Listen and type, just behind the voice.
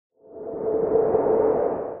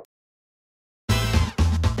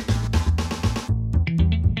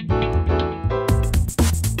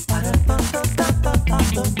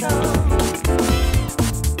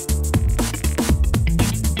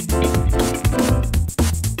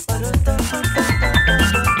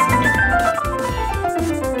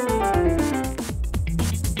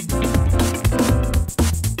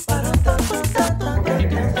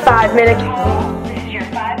5-minute call. This is your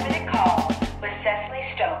 5-minute call with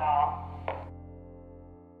Cessalee Stovall.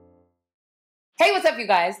 Hey, what's up, you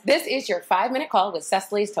guys? This is your 5-minute call with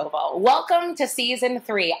Cessalee Stovall. Welcome to Season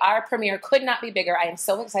 3. Our premiere could not be bigger. I am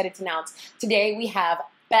so excited to announce today we have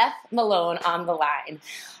Beth Malone on the line.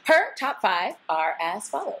 Her top 5 are as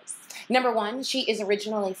follows. Number 1, she is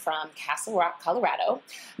originally from Castle Rock, Colorado.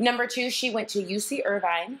 Number 2, she went to UC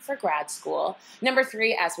Irvine for grad school. Number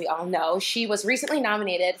 3, as we all know, she was recently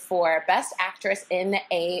nominated for Best Actress in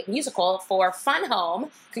a Musical for Fun Home.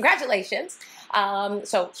 Congratulations.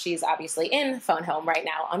 So she's obviously in Fun Home right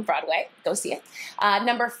now on Broadway. Go see it.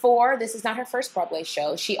 Number 4, this is not her first Broadway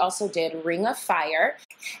show. She also did Ring of Fire.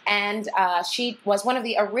 And she was one of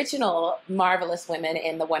the original Marvelous Women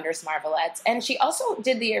in The Wondrous Marvelettes. And she also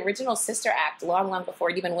did the original Sister Act long before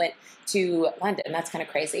it even went to London. That's kind of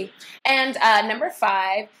crazy. And number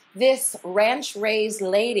 5, this ranch-raised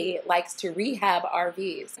lady likes to rehab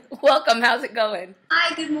RVs. Welcome. How's it going?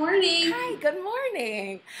 Hi, good morning. Hi, good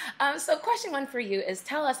morning. So question 1 for you is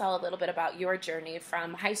tell us all a little bit about your journey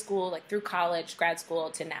from high school, like through college, grad school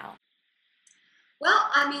to now. Well,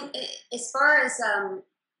 I mean, as far as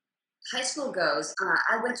high school goes,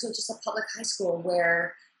 I went to just a public high school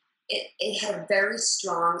where it had a very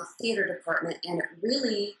strong theater department, and it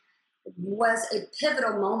really was a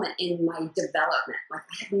pivotal moment in my development. Like,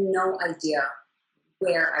 I had no idea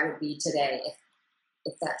where I would be today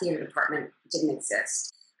if that theater department didn't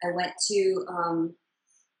exist. I went to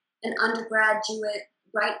an undergraduate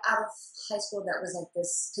right out of high school that was like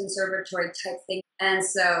this conservatory type thing. And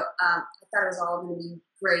so I thought it was all going to be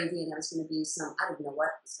gravy, and I was going to be I didn't know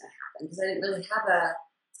what was going to happen, because I didn't really have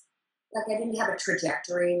I didn't have a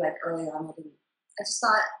trajectory, like early on. I just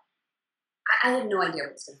thought, I had no idea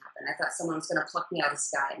what was going to happen. I thought someone was going to pluck me out of the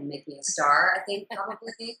sky and make me a star, I think,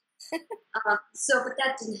 probably. But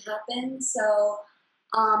that didn't happen. So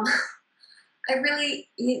I really,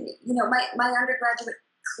 my undergraduate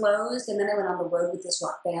closed, and then I went on the road with this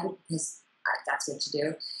rock band because that's what you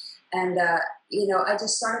do. And, I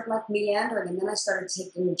just started like meandering, and then I started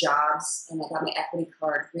taking jobs, and I got my equity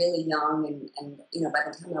card really young. And by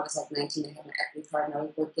the time I was like 19, I had my equity card, and I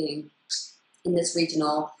was working in this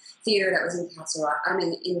regional theater that was in Castle Rock. I'm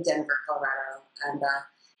in Denver, Colorado.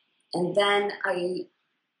 And then I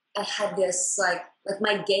had this, like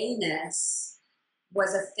my gayness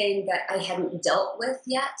was a thing that I hadn't dealt with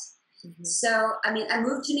yet. Mm-hmm. So, I mean, I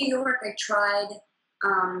moved to New York. I tried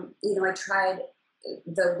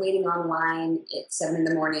the waiting online at 7 in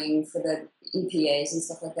the morning for the EPAs and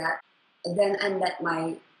stuff like that. And then I met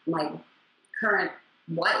my current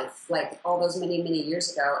wife, like all those many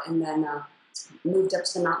years ago, and then moved up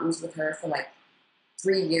to the mountains with her for like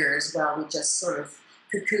 3 years while we just sort of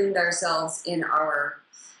cocooned ourselves in our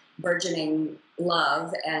burgeoning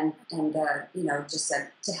love, and just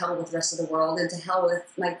said to hell with the rest of the world and to hell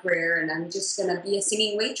with my career, and I'm just going to be a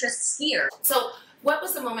singing waitress skier. So what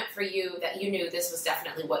was the moment for you that you knew this was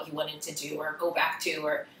definitely what you wanted to do or go back to,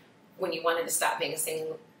 or when you wanted to stop being a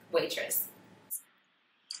singing waitress?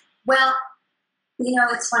 Well,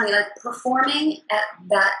 it's funny, like performing at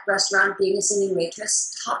that restaurant, being a singing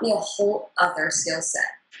waitress, taught me a whole other skill set.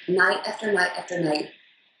 Night after night after night,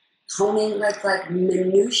 honing like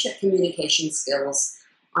minutiae communication skills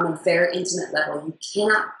on a very intimate level. You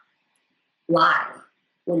cannot lie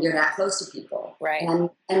when you're that close to people. Right. And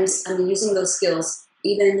I'm using those skills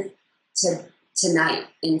even tonight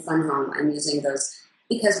in Fun Home. I'm using those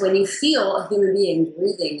because when you feel a human being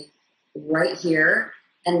breathing right here,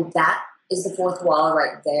 and that is the fourth wall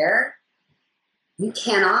right there, you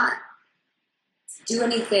cannot do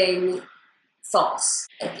anything false.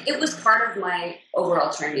 It was part of my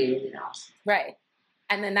overall training, Right.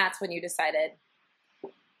 And then that's when you decided.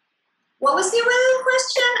 What was the original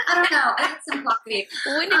question? I don't know. I had some coffee.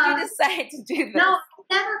 When did you decide to do this? No,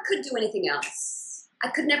 I never could do anything else. I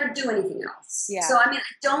could never do anything else. Yeah. So, I mean,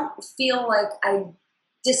 I don't feel like I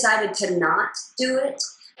decided to not do it,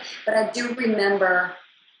 but I do remember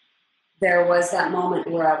there was that moment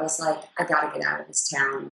where I was like, I got to get out of this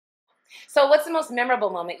town. So what's the most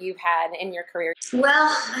memorable moment you've had in your career?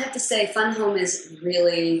 Well, I have to say Fun Home is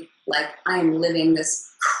really like I am living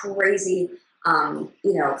this crazy,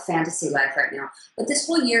 fantasy life right now. But this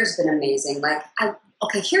whole year has been amazing.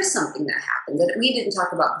 Here's something that happened that we didn't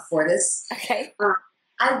talk about before this. Okay.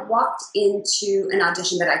 I walked into an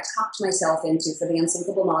audition that I talked myself into for The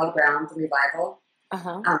Unsinkable Molly Brown, the revival.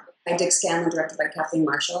 By Dick Scanlon, directed by Kathleen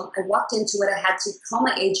Marshall. I walked into it. I had to call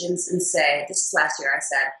my agents and say, this is last year, I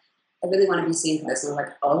said, I really want to be seen for this. And I'm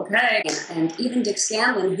like, okay. And even Dick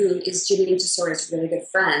Scanlon, who is Janine Tesori's really good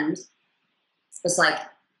friend, was like,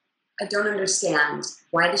 I don't understand.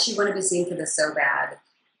 Why does she want to be seen for this so bad?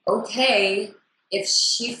 okay, if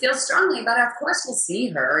she feels strongly about it, of course we'll see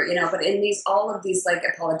her, but in all of these like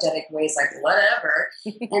apologetic ways, like whatever.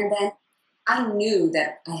 And then I knew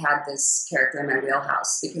that I had this character in my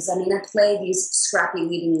wheelhouse because I play these scrappy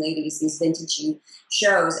leading ladies, these vintagey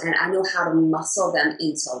shows, and I know how to muscle them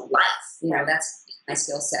into life. That's my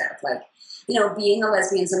skill set of like, being a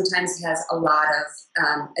lesbian sometimes has a lot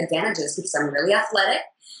of advantages because I'm really athletic,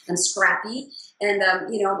 I'm scrappy, and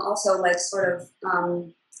I'm also like sort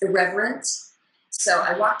of irreverent. So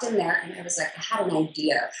I walked in there and I was like, I had an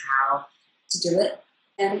idea of how to do it.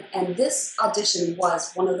 And this audition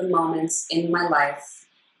was one of the moments in my life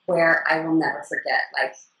where I will never forget.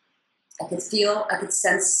 Like, I could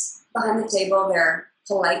sense behind the table their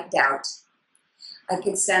polite doubt. I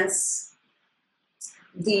could sense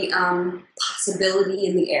the possibility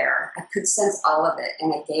in the air. I could sense all of it.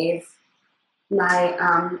 And I gave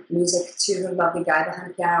my music to the lovely guy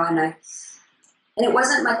behind the piano. And it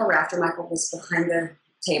wasn't Michael Rafter. Michael was behind the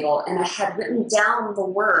table. And I had written down the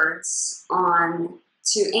words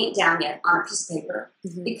to Ain't Down Yet on a piece of paper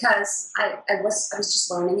because I was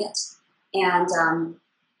just learning it. And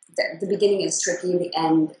the beginning is tricky, the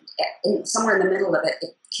end, somewhere in the middle of it,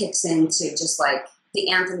 it kicks into just like the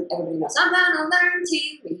anthem everybody knows, I'm gonna learn to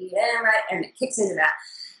read and write, and it kicks into that.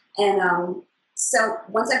 And so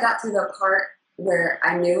once I got through the part where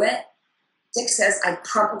I knew it, Dick says I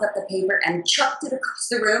crumpled up the paper and chucked it across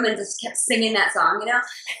the room and just kept singing that song,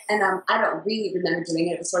 And I don't really remember doing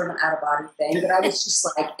it. It was sort of an out-of-body thing, but I was just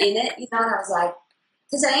like in it, and I was like,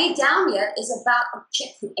 because I Ain't Down Yet is about a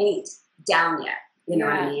chick who ain't down yet. You know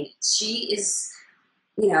what I mean? She is,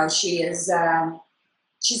 she's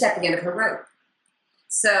at the end of her rope.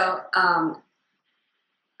 So I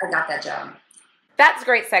got that job. That's a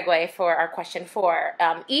great segue for our question 4.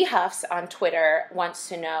 eHuffs on Twitter wants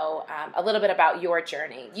to know a little bit about your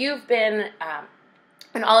journey. You've been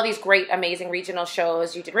in all of these great, amazing regional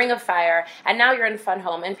shows. You did Ring of Fire, and now you're in Fun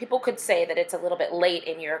Home. And people could say that it's a little bit late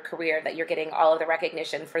in your career that you're getting all of the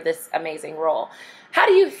recognition for this amazing role. How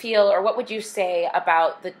do you feel, or what would you say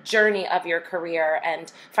about the journey of your career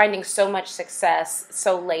and finding so much success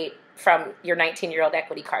so late from your 19-year-old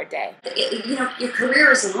equity card day? Your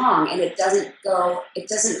career is long, and it doesn't go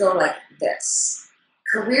like this.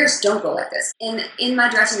 Careers don't go like this. In my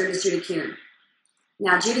dressing room is Judy Kuhn.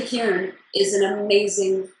 Now, Judy Kuhn is an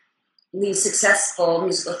amazingly successful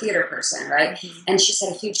musical theater person, right? Mm-hmm. And she's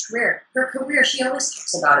had a huge career. Her career, she always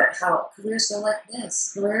talks about it, how careers go like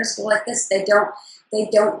this. Careers go like this. They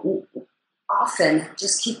don't often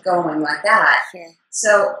just keep going like that. Sure.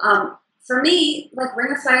 So, for me, like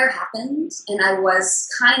Ring of Fire happened, and I was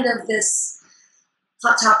kind of this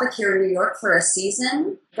hot topic here in New York for a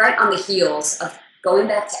season, right on the heels of going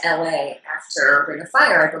back to LA after Ring of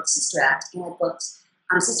Fire. I booked Sister Act, and I booked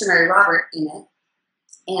Sister Mary Robert in it.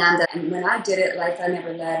 And when I did it, Life I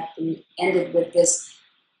Never Led ended with this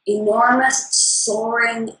enormous,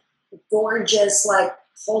 soaring, gorgeous, like,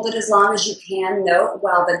 hold it as long as you can note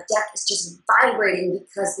while the deck is just vibrating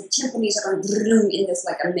because the timpanis are going in this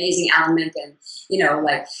like amazing Alan Menken,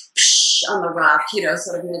 like psh, on the rock,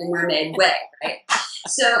 sort of Little Mermaid way, right?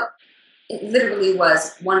 So it literally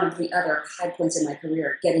was one of the other high points in my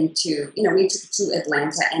career, getting to, we took it to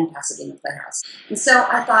Atlanta and Pasadena Playhouse. And so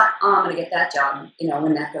I thought, I'm going to get that job,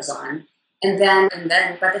 when that goes on. And then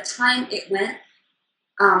by the time it went,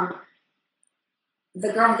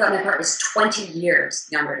 the girl who got my part was 20 years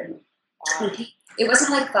younger than me. 20. It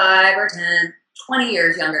wasn't like 5 or 10, 20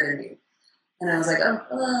 years younger than me. And I was like,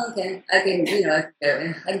 oh okay. I can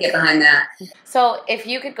get behind that. So if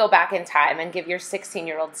you could go back in time and give your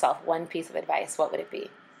 16-year-old self one piece of advice, what would it be?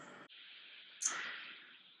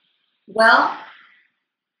 Well,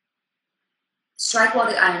 strike while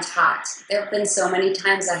the iron's hot. There have been so many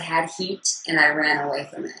times I had heat and I ran away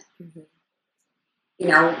from it.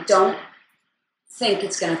 Mm-hmm. Don't think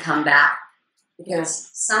it's going to come back,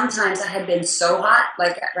 because sometimes I had been so hot,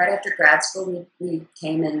 like right after grad school we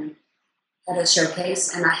came and had a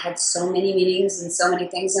showcase, and I had so many meetings and so many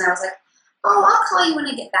things, and I was like, I'll call you when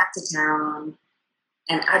I get back to town.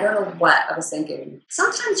 And I don't know what I was thinking.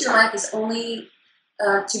 Sometimes your life is only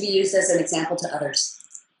to be used as an example to others,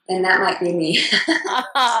 and that might be me.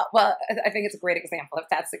 Well, I think it's a great example if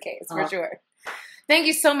that's the case, for sure. Thank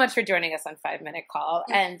you so much for joining us on 5 Minute Call.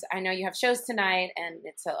 And I know you have shows tonight, and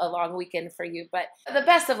it's a long weekend for you, but the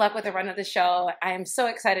best of luck with the run of the show. I am so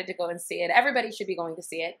excited to go and see it. Everybody should be going to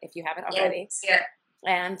see it if you haven't already. Yeah.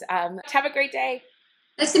 And have a great day.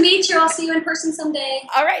 Nice to meet you. I'll see you in person someday.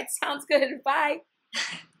 All right. Sounds good. Bye.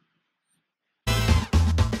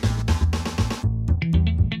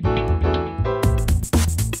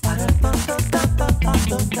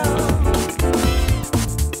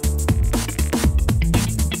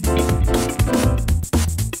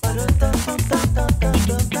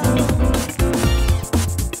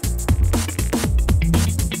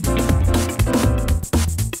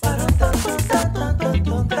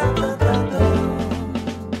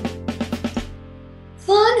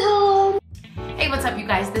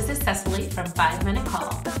 Cessalee from 5 Minute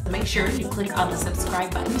Call. So make sure you click on the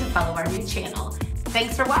subscribe button to follow our new channel.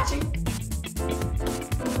 Thanks for watching.